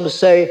it. Some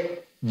say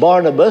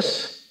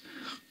Barnabas.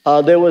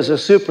 There was a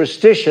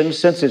superstition,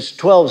 since it's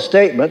 12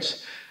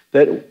 statements,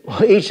 that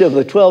each of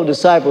the 12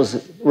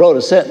 disciples wrote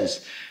a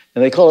sentence.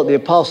 And they call it the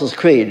Apostles'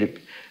 Creed.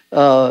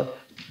 I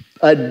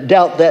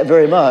doubt that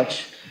very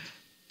much.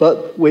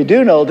 But we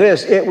do know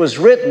this. It was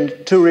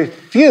written to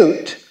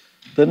refute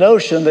the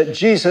notion that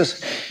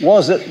Jesus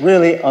wasn't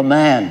really a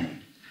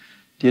man.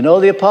 Do you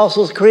know the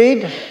Apostles'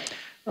 Creed?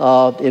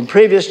 In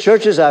previous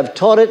churches, I've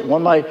taught it.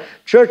 When my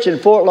church in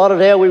Fort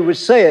Lauderdale, we would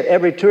say it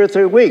every 2 or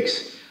 3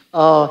 weeks.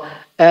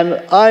 And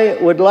I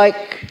would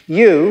like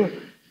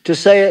you to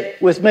say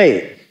it with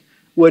me.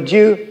 Would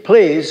you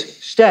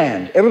please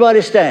stand?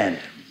 Everybody stand.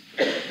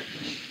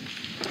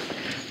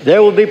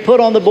 There will be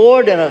put on the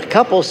board in a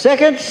couple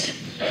seconds.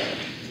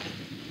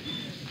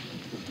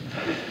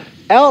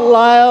 Out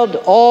loud,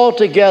 all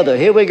together.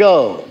 Here we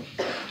go.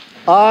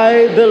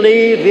 I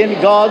believe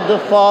in God the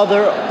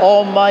Father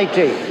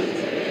Almighty,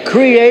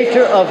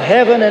 creator of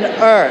heaven and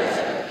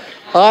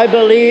earth. I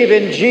believe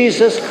in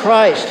Jesus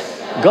Christ,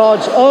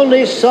 God's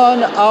only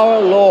Son,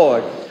 our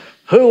Lord,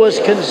 who was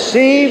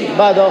conceived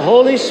by the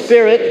Holy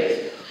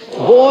Spirit,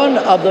 born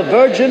of the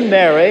Virgin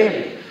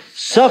Mary,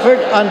 suffered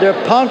under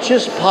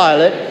Pontius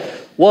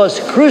Pilate, was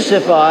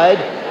crucified,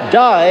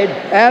 died,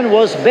 and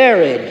was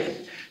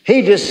buried.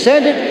 He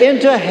descended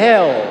into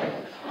hell.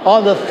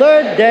 On the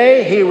third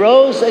day, he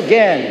rose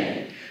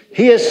again.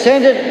 He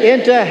ascended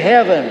into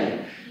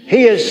heaven.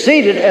 He is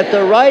seated at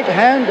the right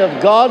hand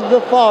of God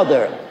the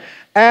Father,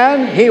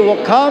 and he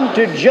will come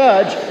to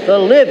judge the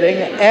living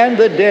and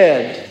the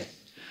dead.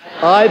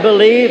 I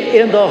believe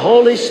in the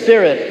Holy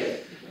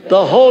Spirit,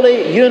 the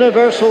holy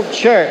universal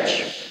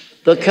church,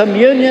 the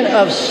communion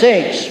of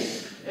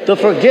saints, the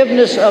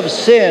forgiveness of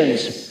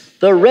sins,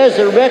 the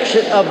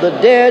resurrection of the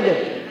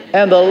dead,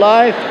 and the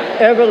life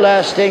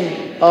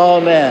everlasting.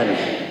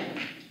 Amen.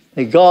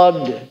 May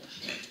God,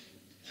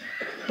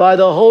 by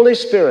the Holy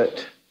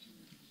Spirit,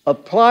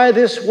 apply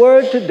this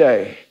word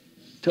today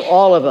to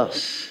all of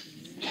us.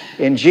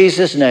 In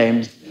Jesus'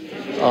 name,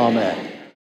 amen.